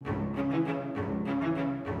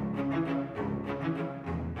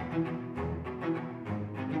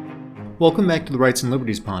Welcome back to the Rights and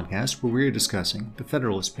Liberties podcast, where we are discussing the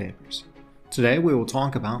Federalist Papers. Today we will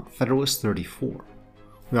talk about Federalist 34.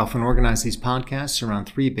 We often organize these podcasts around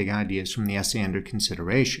three big ideas from the essay under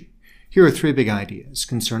consideration. Here are three big ideas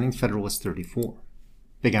concerning Federalist 34.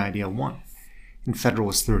 Big Idea 1. In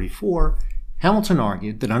Federalist 34, Hamilton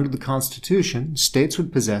argued that under the Constitution, states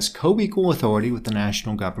would possess co-equal authority with the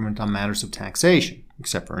national government on matters of taxation,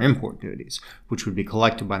 except for import duties, which would be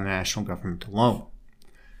collected by the national government alone.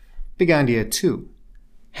 Big Idea 2.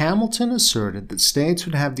 Hamilton asserted that states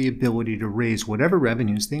would have the ability to raise whatever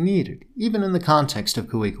revenues they needed, even in the context of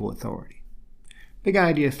co-equal authority. Big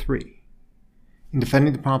Idea 3. In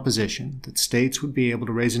defending the proposition that states would be able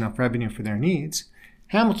to raise enough revenue for their needs,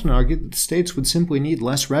 Hamilton argued that the states would simply need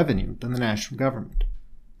less revenue than the national government.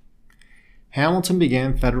 Hamilton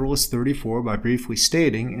began Federalist 34 by briefly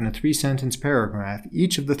stating in a three-sentence paragraph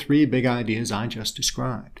each of the three big ideas I just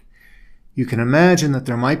described. You can imagine that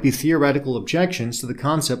there might be theoretical objections to the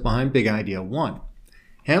concept behind Big Idea 1.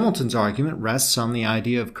 Hamilton's argument rests on the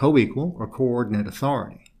idea of co-equal or coordinate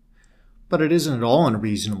authority. But it isn't at all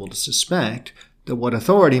unreasonable to suspect that what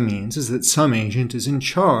authority means is that some agent is in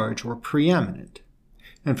charge or preeminent.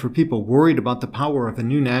 And for people worried about the power of a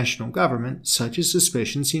new national government, such a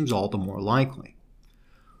suspicion seems all the more likely.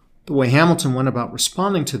 The way Hamilton went about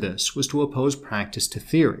responding to this was to oppose practice to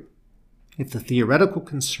theory. If the theoretical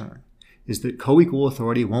concern is that co-equal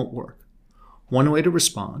authority won't work, one way to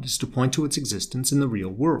respond is to point to its existence in the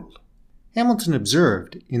real world. Hamilton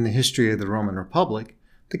observed, in the history of the Roman Republic,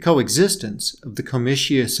 the coexistence of the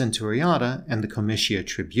comitia centuriata and the comitia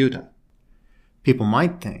tributa. People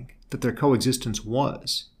might think that their coexistence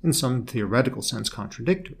was, in some theoretical sense,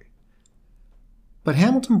 contradictory. But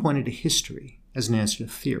Hamilton pointed to history as an answer to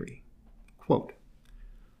theory. Quote,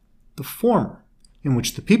 "The former, in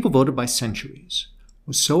which the people voted by centuries,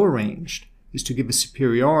 was so arranged as to give a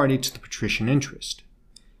superiority to the patrician interest.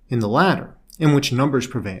 In the latter, in which numbers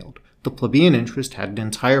prevailed, the plebeian interest had an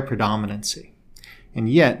entire predominancy. And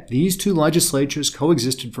yet these two legislatures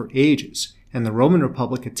coexisted for ages, and the Roman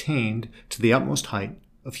Republic attained to the utmost height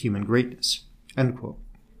of human greatness." End quote.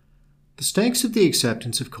 The stakes of the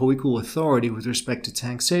acceptance of co-equal authority with respect to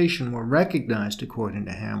taxation were recognized, according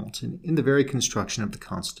to Hamilton, in the very construction of the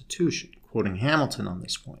Constitution. Quoting Hamilton on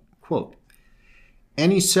this point, quote,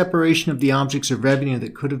 "Any separation of the objects of revenue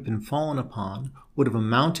that could have been fallen upon would have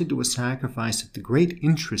amounted to a sacrifice of the great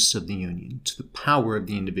interests of the Union to the power of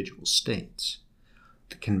the individual states.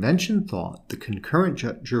 The Convention thought the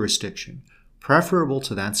concurrent jurisdiction preferable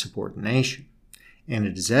to that subordination, and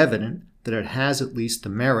it is evident that it has at least the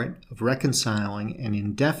merit of reconciling an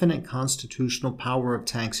indefinite constitutional power of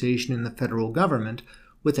taxation in the federal government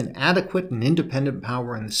with an adequate and independent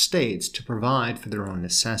power in the states to provide for their own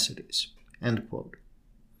necessities." End quote.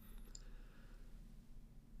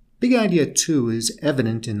 Big Idea 2 is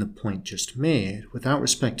evident in the point just made. Without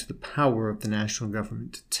respect to the power of the national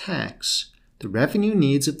government to tax, the revenue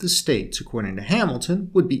needs of the states, according to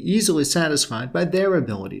Hamilton, would be easily satisfied by their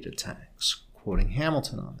ability to tax. Quoting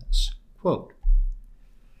Hamilton on this, quote,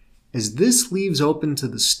 "As this leaves open to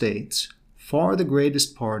the states far the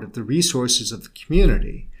greatest part of the resources of the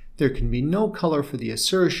community, there can be no color for the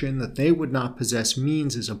assertion that they would not possess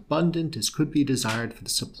means as abundant as could be desired for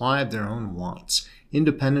the supply of their own wants,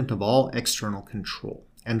 independent of all external control."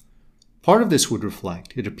 And part of this would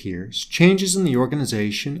reflect, it appears, changes in the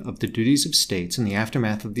organization of the duties of states in the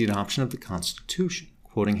aftermath of the adoption of the Constitution.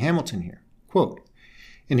 Quoting Hamilton here, quote,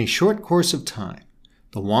 "In a short course of time,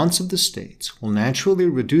 the wants of the states will naturally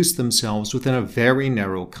reduce themselves within a very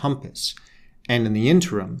narrow compass, and in the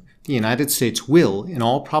interim, the United States will, in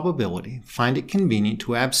all probability, find it convenient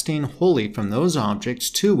to abstain wholly from those objects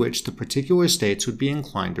to which the particular states would be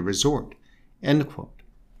inclined to resort." End quote.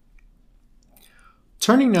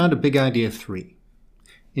 Turning now to Big Idea 3.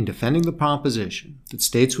 In defending the proposition that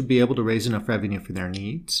states would be able to raise enough revenue for their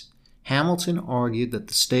needs, Hamilton argued that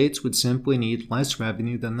the states would simply need less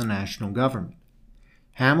revenue than the national government.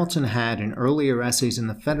 Hamilton had, in earlier essays in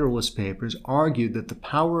the Federalist Papers, argued that the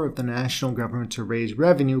power of the national government to raise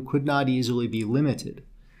revenue could not easily be limited,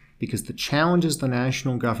 because the challenges the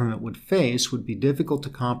national government would face would be difficult to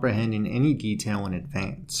comprehend in any detail in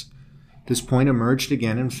advance. This point emerged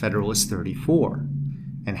again in Federalist 34,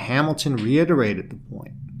 and Hamilton reiterated the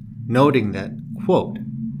point, noting that, quote,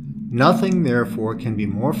 "Nothing, therefore, can be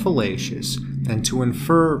more fallacious than to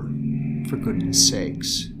infer, for goodness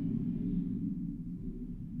sakes."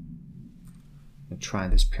 I'll try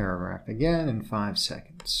this paragraph again in 5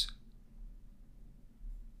 seconds.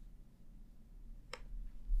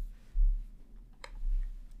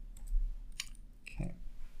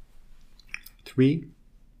 3,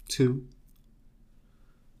 2.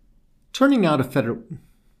 Turning now to federal...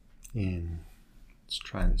 Let's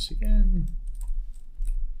try this again.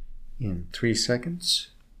 In 3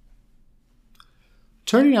 seconds.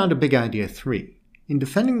 Turning now to Big Idea 3. In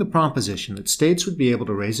defending the proposition that states would be able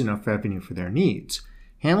to raise enough revenue for their needs,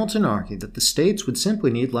 Hamilton argued that the states would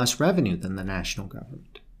simply need less revenue than the national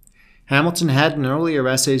government. Hamilton had in earlier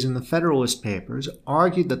essays in the Federalist Papers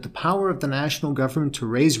argued that the power of the national government to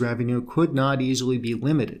raise revenue could not easily be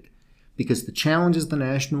limited, because the challenges the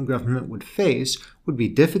national government would face would be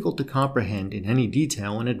difficult to comprehend in any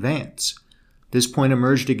detail in advance. This point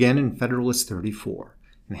emerged again in Federalist 34,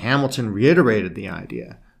 and Hamilton reiterated the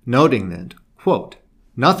idea, noting that, quote,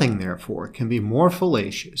 "Nothing, therefore, can be more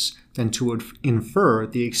fallacious than to infer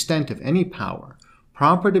the extent of any power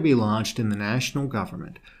proper to be lodged in the national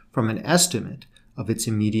government from an estimate of its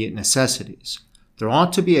immediate necessities. There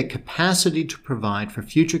ought to be a capacity to provide for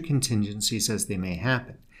future contingencies as they may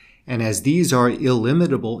happen, and as these are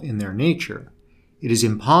illimitable in their nature, it is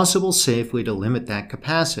impossible safely to limit that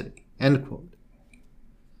capacity." End quote.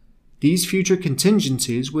 These future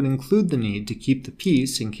contingencies would include the need to keep the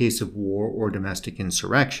peace in case of war or domestic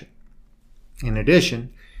insurrection. In addition,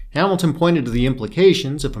 Hamilton pointed to the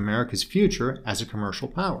implications of America's future as a commercial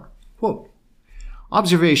power. Quote,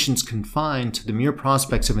 "Observations confined to the mere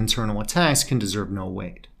prospects of internal attacks can deserve no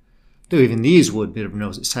weight, though even these would be of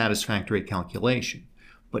no satisfactory calculation.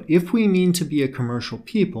 But if we mean to be a commercial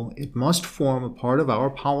people, it must form a part of our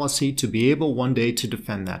policy to be able one day to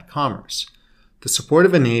defend that commerce. The support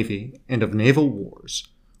of a navy and of naval wars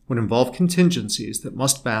would involve contingencies that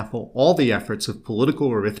must baffle all the efforts of political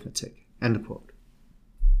arithmetic." End quote.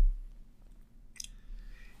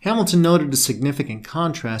 Hamilton noted a significant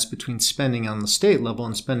contrast between spending on the state level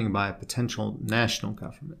and spending by a potential national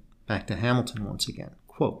government. Back to Hamilton once again.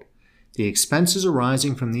 Quote, "The expenses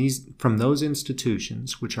arising from those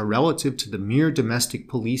institutions which are relative to the mere domestic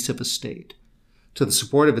police of a state, to the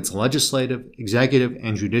support of its legislative, executive,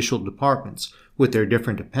 and judicial departments with their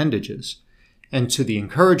different appendages, and to the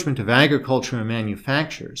encouragement of agriculture and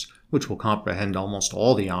manufactures, which will comprehend almost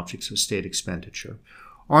all the objects of state expenditure,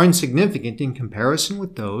 are insignificant in comparison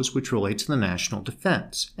with those which relate to the national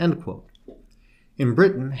defense." End quote. In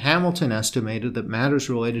Britain, Hamilton estimated that matters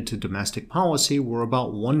related to domestic policy were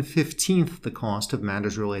about 1/15 the cost of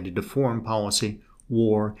matters related to foreign policy,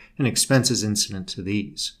 war, and expenses incident to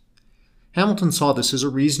these. Hamilton saw this as a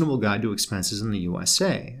reasonable guide to expenses in the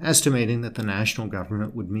USA, estimating that the national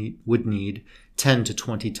government would need 10 to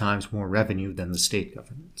 20 times more revenue than the state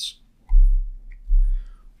governments.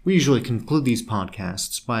 We usually conclude these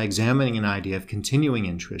podcasts by examining an idea of continuing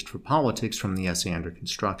interest for politics from the essay under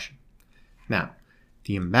construction. Now,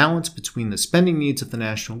 the imbalance between the spending needs of the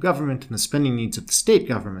national government and the spending needs of the state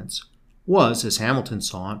governments was, as Hamilton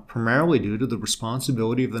saw it, primarily due to the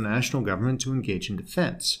responsibility of the national government to engage in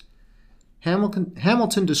defense.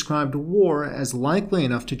 Hamilton described war as likely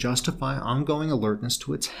enough to justify ongoing alertness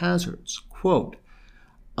to its hazards. Quote,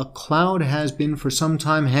 "A cloud has been for some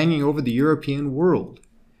time hanging over the European world.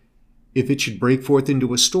 If it should break forth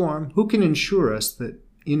into a storm, who can ensure us that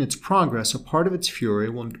in its progress a part of its fury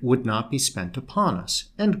would not be spent upon us?"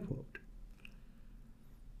 End quote.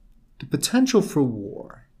 The potential for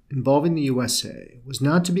war involving the USA was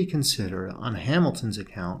not to be considered, on Hamilton's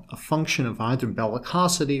account, a function of either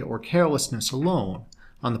bellicosity or carelessness alone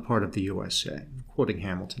on the part of the USA. Quoting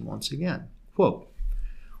Hamilton once again, quote,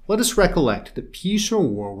 "Let us recollect that peace or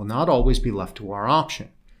war will not always be left to our option,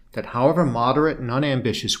 that however moderate and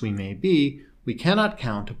unambitious we may be, we cannot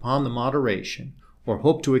count upon the moderation or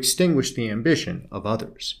hope to extinguish the ambition of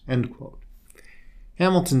others." End quote.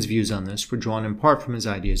 Hamilton's views on this were drawn in part from his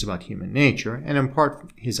ideas about human nature and in part from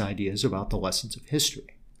his ideas about the lessons of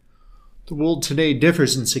history. The world today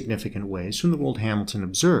differs in significant ways from the world Hamilton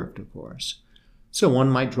observed, of course, so one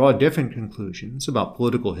might draw different conclusions about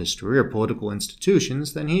political history or political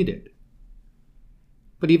institutions than he did.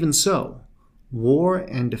 But even so, war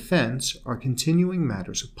and defense are continuing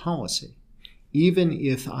matters of policy, even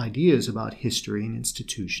if ideas about history and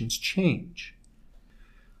institutions change.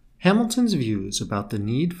 Hamilton's views about the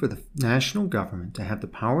need for the national government to have the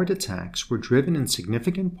power to tax were driven in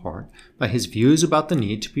significant part by his views about the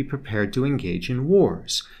need to be prepared to engage in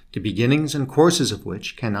wars, the beginnings and courses of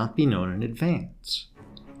which cannot be known in advance.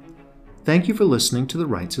 Thank you for listening to the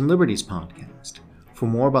Rights and Liberties podcast. For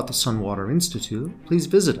more about the Sunwater Institute, please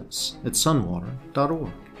visit us at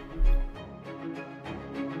sunwater.org.